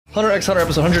Hunter x Hunter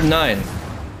episode 109.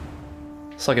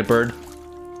 Suck it, bird.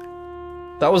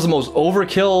 That was the most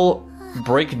overkill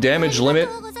break damage limit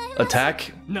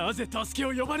attack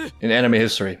in anime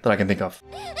history that I can think of.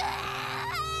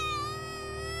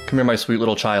 Come here, my sweet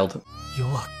little child.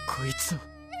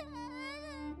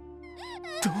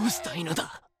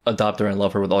 Adopt her and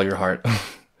love her with all your heart.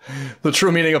 The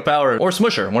true meaning of power. Or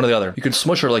smush her, one or the other. You can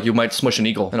smush her like you might smush an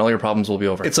eagle, and all your problems will be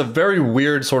over. It's a very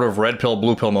weird sort of red pill,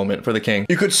 blue pill moment for the king.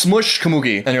 You could smush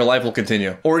Komugi, and your life will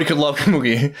continue. Or you could love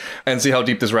Komugi, and see how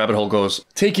deep this rabbit hole goes.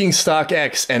 Taking stock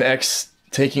X, and X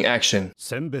taking action.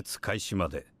 It's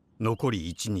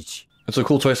a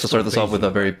cool choice to start this off with a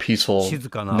very peaceful,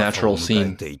 natural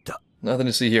scene. Nothing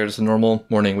to see here, just a normal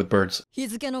morning with birds.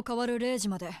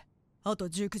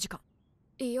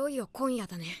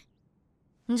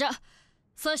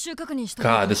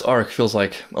 God, this arc feels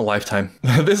like a lifetime.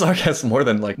 This arc has more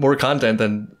content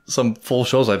than some full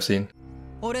shows I've seen.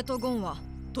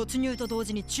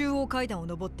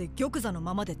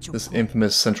 This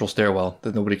infamous central stairwell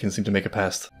that nobody can seem to make it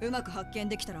past.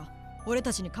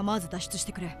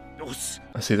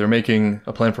 I see, they're making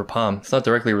a plan for Palm. It's not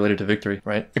directly related to victory,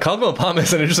 right? The Kagome and Palm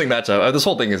is an interesting matchup. This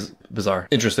whole thing is bizarre.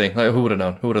 Interesting. Like, who would have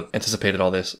known? Who would have anticipated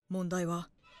all this?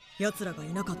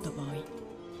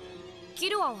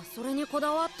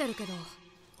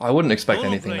 I wouldn't expect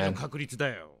anything, man.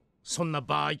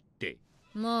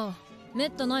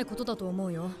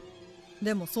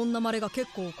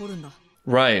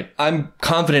 Right. I'm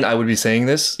confident I would be saying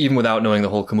this, even without knowing the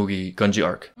whole Komugi Gunji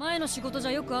arc.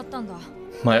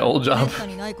 My old job.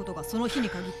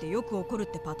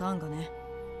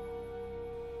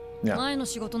 Yeah.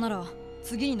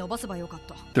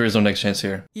 There is no next chance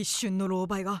here.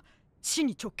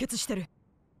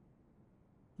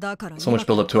 So much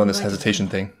build up to on this hesitation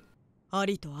thing.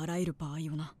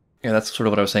 Yeah, that's sort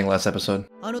of what I was saying last episode.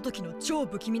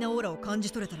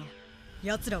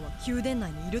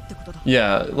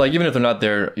 Yeah, like even if they're not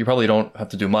there, you probably don't have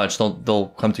to do much.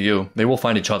 They'll come to you. They will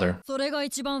find each other.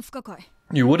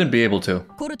 You wouldn't be able to.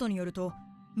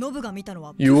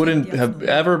 You wouldn't have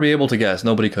ever be able to guess.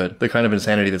 Nobody could. The kind of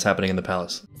insanity that's happening in the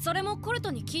palace.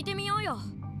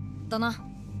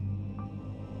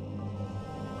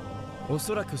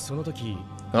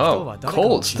 Oh,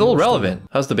 Colt, still relevant.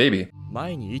 How's the baby?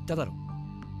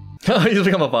 He's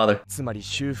become a father.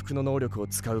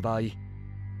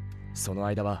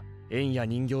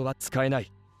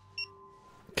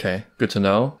 Okay, good to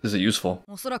know. Is it useful?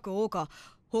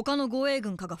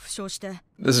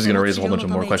 This is going to raise a whole bunch of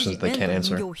more questions that they can't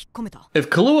answer. If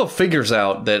Kahlua figures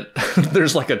out that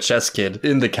there's like a chess kid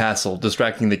in the castle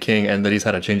distracting the king and that he's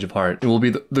had a change of heart, it will be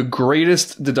the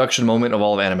greatest deduction moment of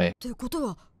all of anime.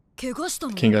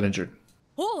 King got injured.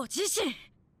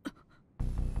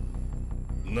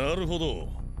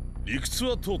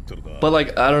 But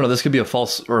like, I don't know, this could be a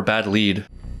false or a bad lead.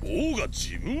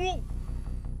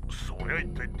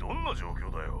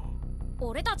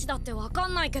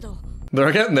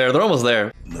 They're getting there, they're almost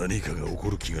there.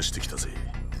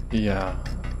 Yeah.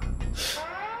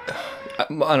 I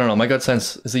don't know, my gut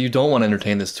sense is that you don't want to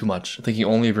entertain this too much, thinking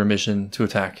only of your mission to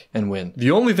attack and win.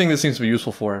 The only thing this seems to be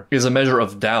useful for is a measure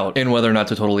of doubt in whether or not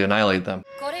to totally annihilate them.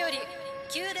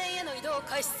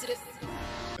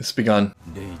 It's begun.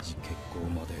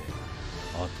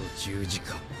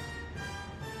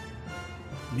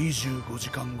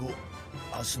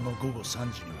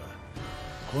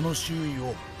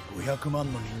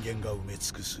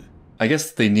 I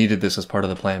guess they needed this as part of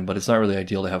the plan, but it's not really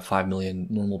ideal to have 5 million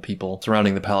normal people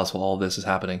surrounding the palace while all of this is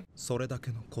happening.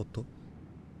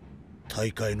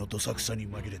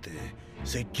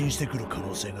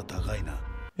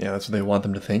 Yeah, that's what they want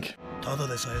them to think.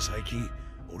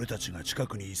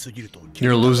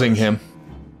 You're losing him.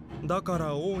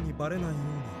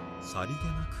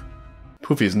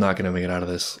 Poofy's not gonna make it out of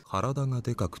this. I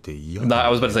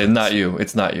was about to say, not you.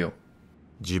 It's not you.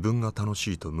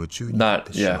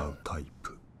 Not, yeah.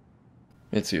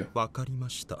 It's you.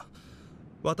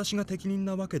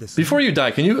 Before you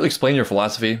die, can you explain your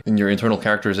philosophy and your internal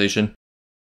characterization?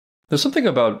 There's something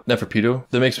about Neferpitou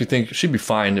that makes me think she'd be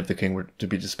fine if the king were to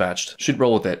be dispatched. She'd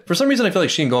roll with it. For some reason, I feel like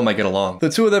she and Gon might get along. The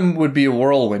two of them would be a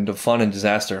whirlwind of fun and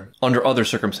disaster under other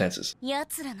circumstances.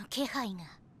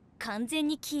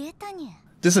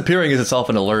 Disappearing is itself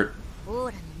an alert.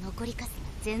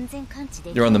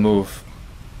 You're on the move.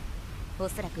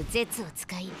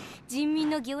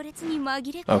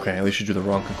 Okay, at least you drew the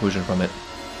wrong conclusion from it.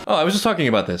 Oh, I was just talking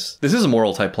about this. This is a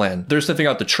moral type plan. They're sniffing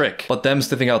out the trick, but them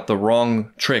sniffing out the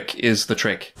wrong trick is the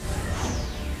trick.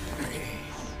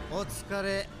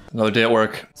 Another day at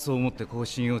work.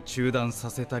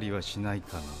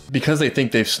 Because they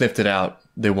think they've sniffed it out,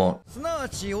 they won't. すなわ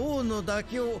ち王の妥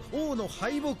協、王の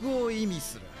敗北を意味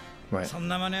する。 Right. そん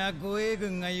な真似は護衛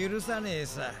軍が許さねえ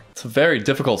さ。 It's a very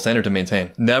difficult standard to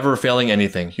maintain. Never failing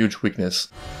anything. Huge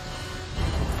weakness.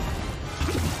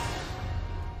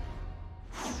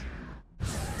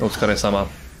 Otsukare-sama.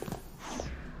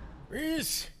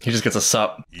 He just gets a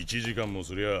sup. 1時間も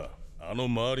すりゃあの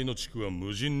周りの地区は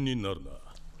無人になるな。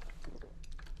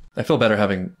 I feel better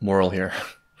having Moral here.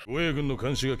 護衛軍の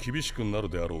監視が厳しくなる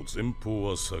であろう前方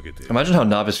は下げて。 Imagine how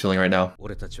Nav is feeling right now.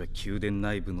 俺たちは宮殿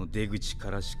内部の出口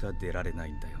からしか出られな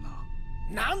いんだよな。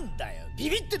なんだよ、ビ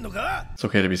ビってんのか。 It's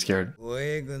okay to be scared. 護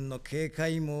衛軍の警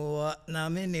戒網はな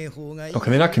めねえ方がいい。 Oh,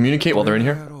 can they not communicate while they're in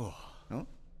here?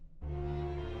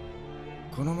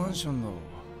 このマンションの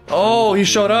Oh, he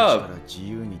showed up. 自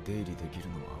由に出入りできる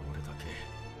のは俺だけ。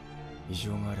異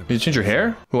常があれば。 Did you change your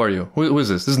hair? Who are you? Who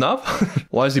is this? This is Nav?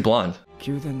 Why is he blonde?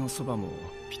 宮殿のそばも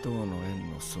ピトーの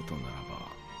円の外ならば。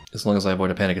 As long as I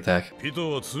avoid a panic attack. ピ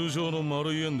トは通常の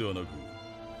丸い円ではなく、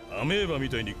アメーバみ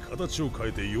たいに形を変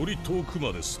えてより遠く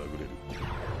まで探れる。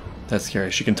 That's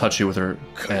scary. She can touch you with her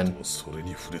カイ hand トはそれ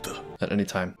に触れた。 at any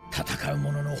time. 戦う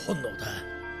者の本能だ。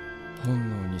本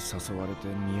能に誘われて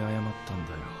見誤ったん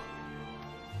だよ。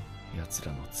奴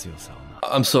らの強さを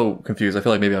な。 I'm so confused. I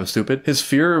feel like maybe I'm stupid. His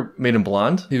fear made him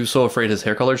blonde. He was so afraid his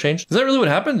hair color changed. Is that really what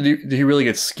happened? Did he really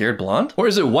get scared blonde? Or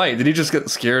is it white? Did he just get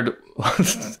scared?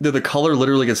 Did the color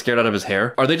literally get scared out of his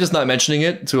hair? Are they just not mentioning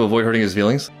it to avoid hurting his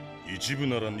feelings? 一部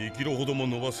なら2キロほども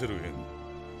伸ばせる円。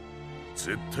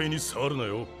絶対に触るな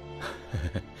よ。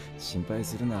心配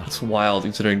するな。 It's wild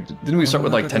considering, didn't we start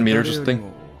with like 10 meters or something?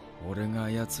 俺が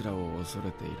奴らを恐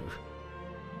れている。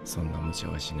そんな無茶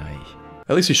はしない。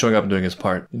 At least he's showing up and doing his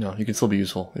part. You know, you can still be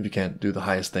useful if you can't do the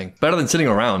highest thing. Better than sitting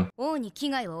around. 王に危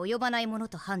害は及ばないもの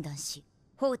と判断し、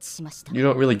放置しました。 You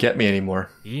don't really get me anymore.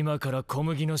 今から小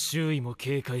麦の周囲も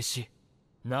警戒し、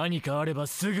何かあれば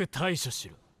すぐ対処し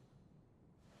ろ。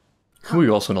 Who are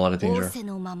you also in a lot of 仰 danger? せ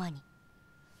のままに。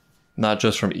 Not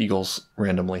just from eagles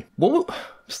randomly. I'm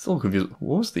still confused.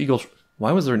 What was the eagle?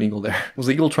 Why was there an eagle there? Was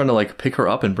the eagle trying to like pick her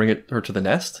up and bring her to the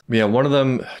nest? Yeah, one of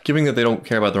them, given that they don't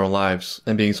care about their own lives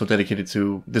and being so dedicated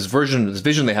to this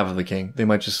vision they have of the king, they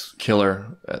might just kill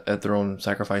her at their own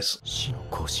sacrifice. 死の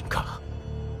行進か。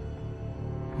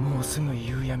もうすぐ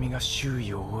夕闇が周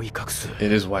囲を覆い隠す。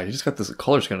 It is white. He just got this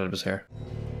color skin out of his hair.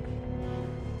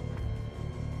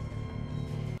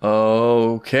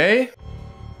 Okay.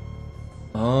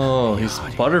 Oh, he's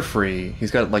butterfree.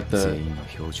 He's got like 全 the 員の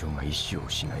表情が意志を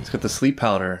失い、 he's got the sleep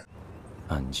powder.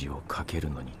 暗示をかける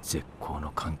のに絶好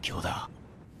の環境だ。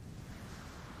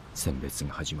選別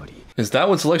が始まり、 Is that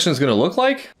what selection is going to look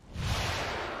like?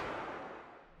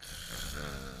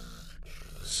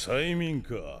 催眠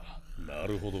か。な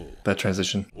るほど。 That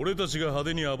transition. 俺たちが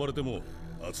派手に暴れても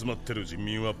集まってる人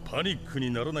民はパニック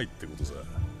にならないってことさ。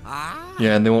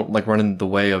 Yeah, and they won't like run in the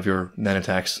way of your net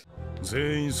attacks.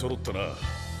 全員揃ったな。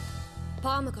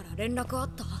パームから連絡あっ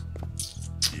た？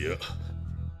いや、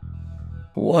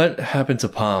 What happened to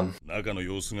Palm? 中の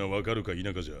様子がわかるか否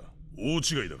かじゃ大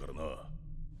違いだから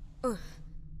な。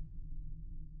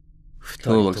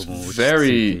Who looks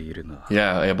very...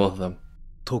 Yeah, both of them.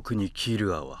 特にキ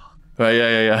ルアは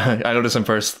Yeah. I noticed him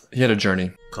first. He had a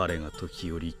journey. 彼が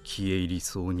時折消え入り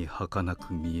そうに儚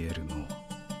く見えるの。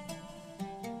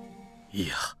い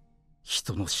や、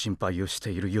人の心配をし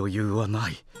ている余裕はな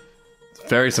い。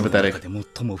 Very sympathetic. 中で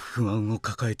最も不安を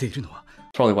抱えているのは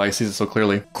Probably why he sees it so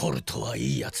clearly. コルトはい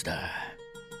いやつだ。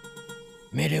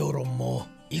メレオロンも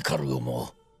イカルオ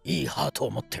もいいハート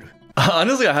を持ってる。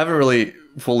 Honestly, I haven't really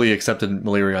fully accepted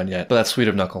Malerion yet, but that's sweet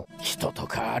of Knuckle. 人と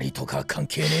かアリとか関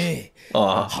係ねえ。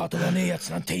 Aw. ハートがねえやつ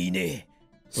なんていね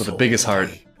え。 Well, the biggest heart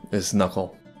is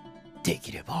Knuckle. で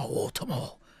きれば王と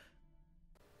も。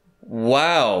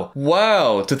 Wow.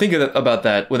 To think about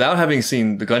that without having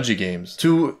seen the Gunji games,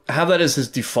 to have that as his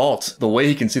default, the way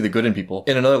he can see the good in people.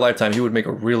 In another lifetime, he would make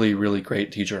a really, really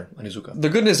great teacher, Onizuka. The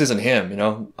goodness isn't him, you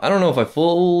know? I don't know if I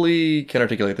fully can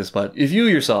articulate this, but if you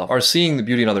yourself are seeing the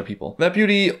beauty in other people, that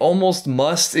beauty almost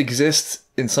must exist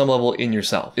in some level in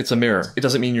yourself. It's a mirror. It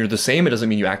doesn't mean you're the same. It doesn't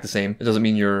mean you act the same. It doesn't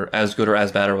mean you're as good or as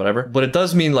bad or whatever. But it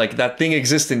does mean like that thing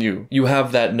exists in you. You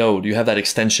have that node. You have that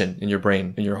extension in your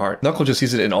brain, in your heart. Knuckle just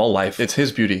sees it in all life. It's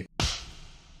his beauty.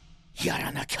 や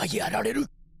らなきゃやられる。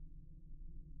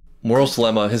 Moral's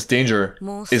dilemma, his danger,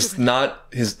 もうすぐ is not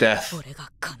his death. 俺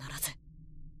が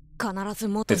必ず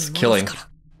元に It's 戻 killing. すから。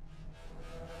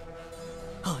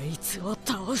あいつを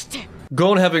倒して。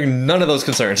 Gon having none of those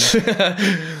concerns.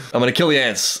 I'm gonna kill the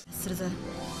ants. するぜ。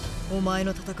お前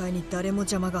の戦いに誰も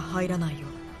邪魔が入らないよ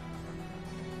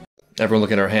う。 Everyone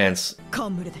look at our hands. カ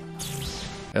ンブルで。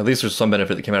At least there's some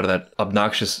benefit that came out of that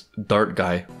obnoxious dart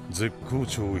guy. 絶好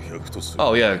調を100とする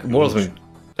Oh yeah, Mortal's been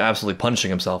absolutely punishing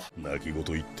himself. 泣き言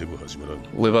言っても始まらん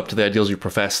Live up to the ideals you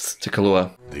professed to Kahlua.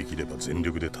 できれば全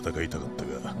力で戦いたかった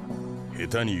が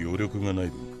下手に余力がない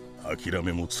分諦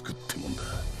めもつくってもんだ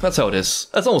That's how it is.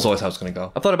 That's almost always how it's gonna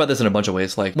go. I've thought about this in a bunch of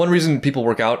ways. Like, one reason people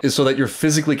work out is so that you're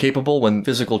physically capable when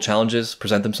physical challenges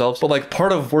present themselves. But like,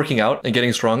 part of working out and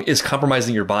getting strong is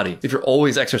compromising your body. If you're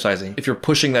always exercising, if you're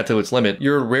pushing that to its limit,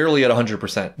 you're rarely at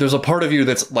 100%. There's a part of you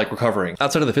that's like recovering.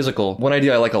 Outside of the physical, one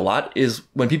idea I like a lot is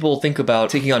when people think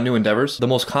about taking on new endeavors, the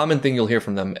most common thing you'll hear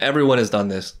from them, everyone has done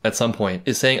this at some point,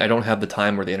 is saying, I don't have the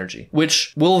time or the energy.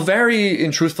 Which will vary in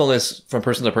truthfulness from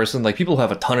person to person. Like, people who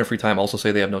have a ton of free time also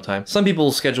say they have no time. Some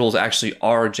people's schedules actually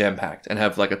are jam-packed and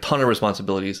have like a ton of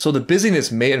responsibilities. So the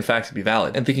busyness may in fact be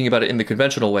valid. And thinking about it in the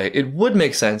conventional way, it would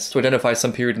make sense to identify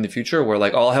some period in the future where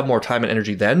like, oh, I'll have more time and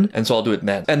energy then, and so I'll do it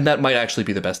then. And that might actually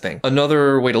be the best thing.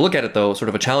 Another way to look at it though, sort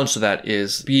of a challenge to that,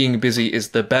 is being busy is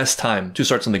the best time to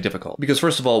start something difficult. Because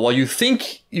first of all, while you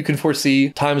think you can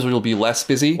foresee times where you'll be less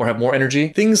busy or have more energy,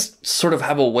 things sort of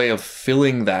have a way of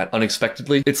filling that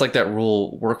unexpectedly. It's like that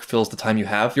rule, work fills the time you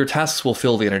have. Your tasks will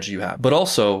fill the energy you have. But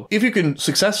also, if you can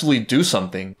successfully do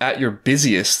something at your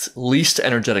busiest, least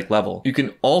energetic level, you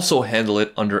can also handle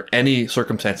it under any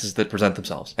circumstances that present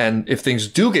themselves. And if things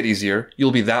do get easier,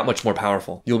 you'll be that much more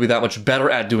powerful. You'll be that much better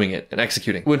at doing it and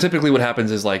executing. When typically what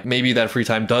happens is like, maybe that free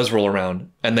time does roll around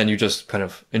and then you just kind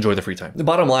of enjoy the free time. The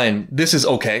bottom line, this is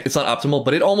okay. It's not optimal,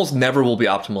 but it almost never will be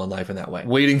optimal in life in that way.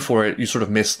 Waiting for it, you sort of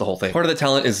miss the whole thing. Part of the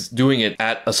talent is doing it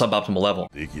at a suboptimal level.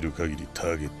 できる限りタ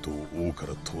ーゲットを王か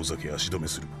ら遠ざけ足止め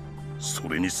するそ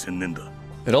れに専念だ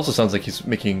It also sounds like he's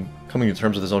coming to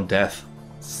terms with his own death.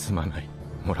 すまない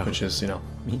もらう Which is, you know.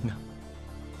 みんな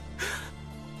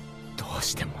どう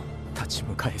しても立ち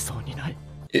向かえそうにない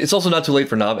It's also not too late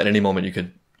for Nob. At any moment you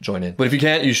could join in. But if you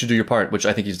can't, you should do your part, which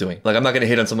I think he's doing. Like, I'm not going to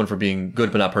hate on someone for being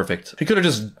good but not perfect. He could have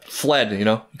just fled, you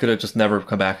know? He could have just never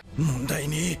come back. 問題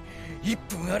に1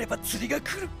分あれば釣りが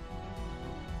来る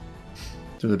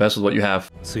Do the best with what you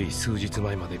have. つい数日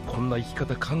前までこんな生き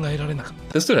方考えられなかっ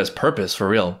This dude has purpose, for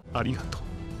real. たありがとう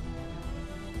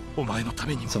お前のた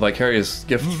めにも It's a vicarious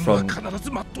gift 任務は from 必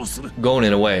ず全うする Gon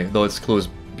in a way, though it's Kalua's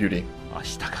beauty. 明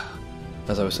日が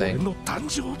As I was 俺 saying. の誕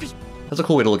生日 That's a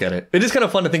cool way to look at it. It is kind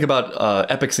of fun to think about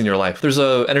epics in your life. There's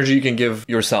a energy you can give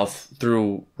yourself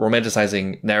through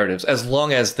romanticizing narratives, as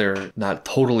long as they're not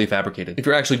totally fabricated. If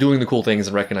you're actually doing the cool things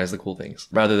and recognize the cool things,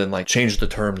 rather than like change the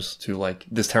terms to like,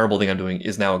 this terrible thing I'm doing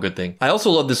is now a good thing. I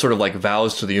also love this sort of like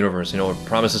vows to the universe, you know,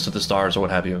 promises to the stars or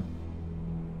what have you.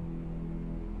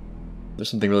 There's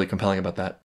something really compelling about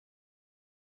that.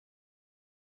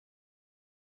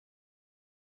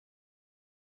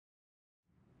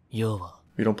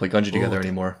 We don't play Gunji together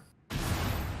anymore.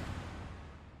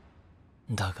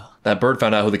 だが That bird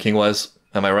found out who the king was.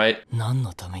 Am I right? 何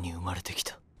のために生まれてき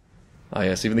た Ah,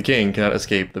 yes, even the king cannot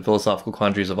escape the philosophical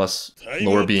quandaries of us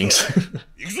lower beings.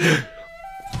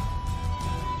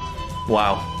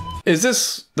 Wow. Is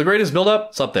this the greatest build-up?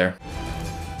 It's up there.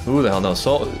 Who the hell knows?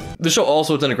 So, the show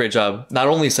also done a great job, not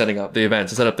only setting up the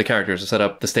events, to set up the characters, to set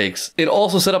up the stakes, it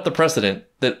also set up the precedent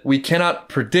that we cannot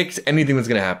predict anything that's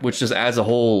going to happen, which just adds a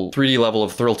whole 3D level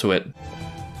of thrill to it.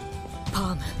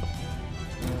 パーム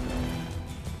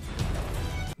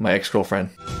My ex-girlfriend.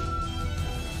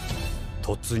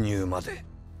 突入まで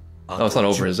Oh, it's not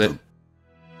over, is it?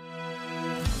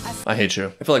 I hate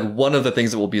you. I feel like one of the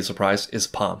things that will be a surprise is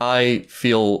Palm. I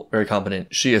feel very confident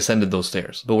she ascended those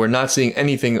stairs, but we're not seeing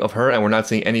anything of her, and we're not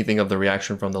seeing anything of the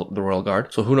reaction from the Royal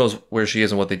Guard. So who knows where she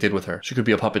is and what they did with her. She could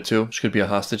be a puppet too. She could be a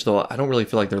hostage, though I don't really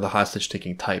feel like they're the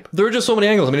hostage-taking type. There are just so many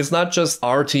angles. I mean, it's not just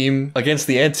our team against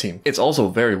the Ant team. It's also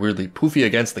very weirdly Poofy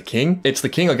against the King. It's the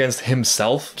King against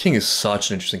himself. King is such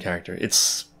an interesting character.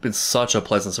 It's been such a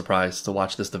pleasant surprise to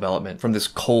watch this development from this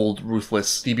cold,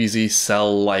 ruthless DBZ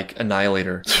cell-like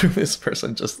annihilator to this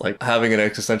person just like having an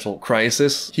existential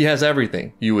crisis. He has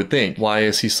everything, you would think. Why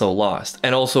is he so lost?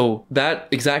 And also, that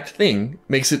exact thing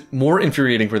makes it more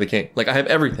infuriating for the king. Like, I have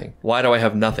everything. Why do I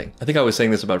have nothing? I think I was saying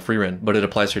this about Freerin, but it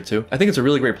applies here too. I think it's a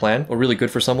really great plan, or really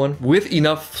good for someone with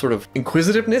enough sort of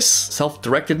inquisitiveness,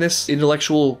 self-directedness,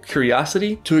 intellectual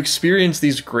curiosity to experience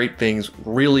these great things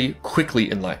really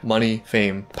quickly in life. Money,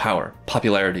 fame, power,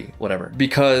 popularity, whatever,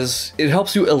 because it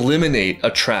helps you eliminate a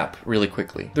trap really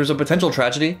quickly. There's a potential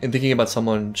tragedy in thinking about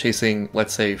someone chasing,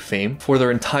 let's say, fame for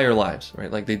their entire lives,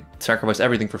 right? Like they sacrifice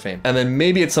everything for fame. And then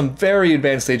maybe at some very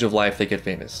advanced stage of life, they get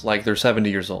famous, like they're 70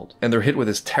 years old, and they're hit with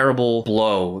this terrible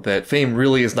blow that fame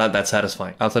really is not that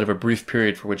satisfying outside of a brief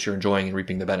period for which you're enjoying and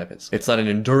reaping the benefits. It's not an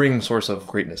enduring source of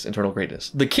greatness, internal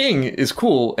greatness. The king is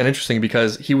cool and interesting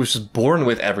because he was just born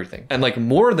with everything. And like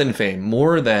more than fame,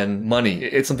 more than money,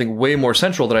 it's something way more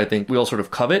central that I think we all sort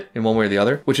of covet in one way or the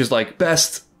other, which is like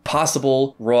best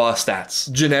possible raw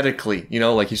stats genetically, you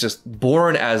know, like he's just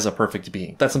born as a perfect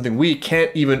being. That's something we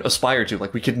can't even aspire to.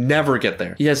 Like we could never get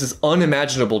there. He has this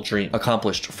unimaginable dream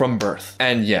accomplished from birth.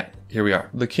 And yet here we are.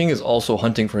 The king is also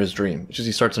hunting for his dream. It's just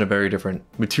he starts in a very different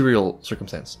material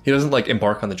circumstance. He doesn't like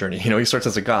embark on the journey. You know, he starts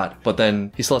as a god, but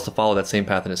then he still has to follow that same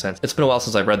path in a sense. It's been a while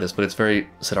since I've read this, but it's very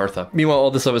Siddhartha. Meanwhile, all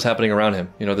this stuff is happening around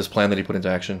him. You know, this plan that he put into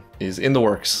action is in the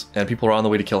works, and people are on the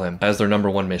way to kill him as their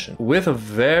 #1 mission. With a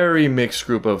very mixed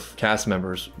group of cast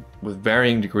members with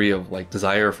varying degree of like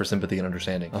desire for sympathy and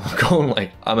understanding. I'm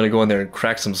gonna go in there and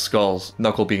crack some skulls,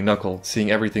 Knuckle being Knuckle, seeing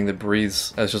everything that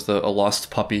breathes as just a lost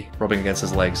puppy rubbing against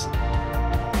his legs.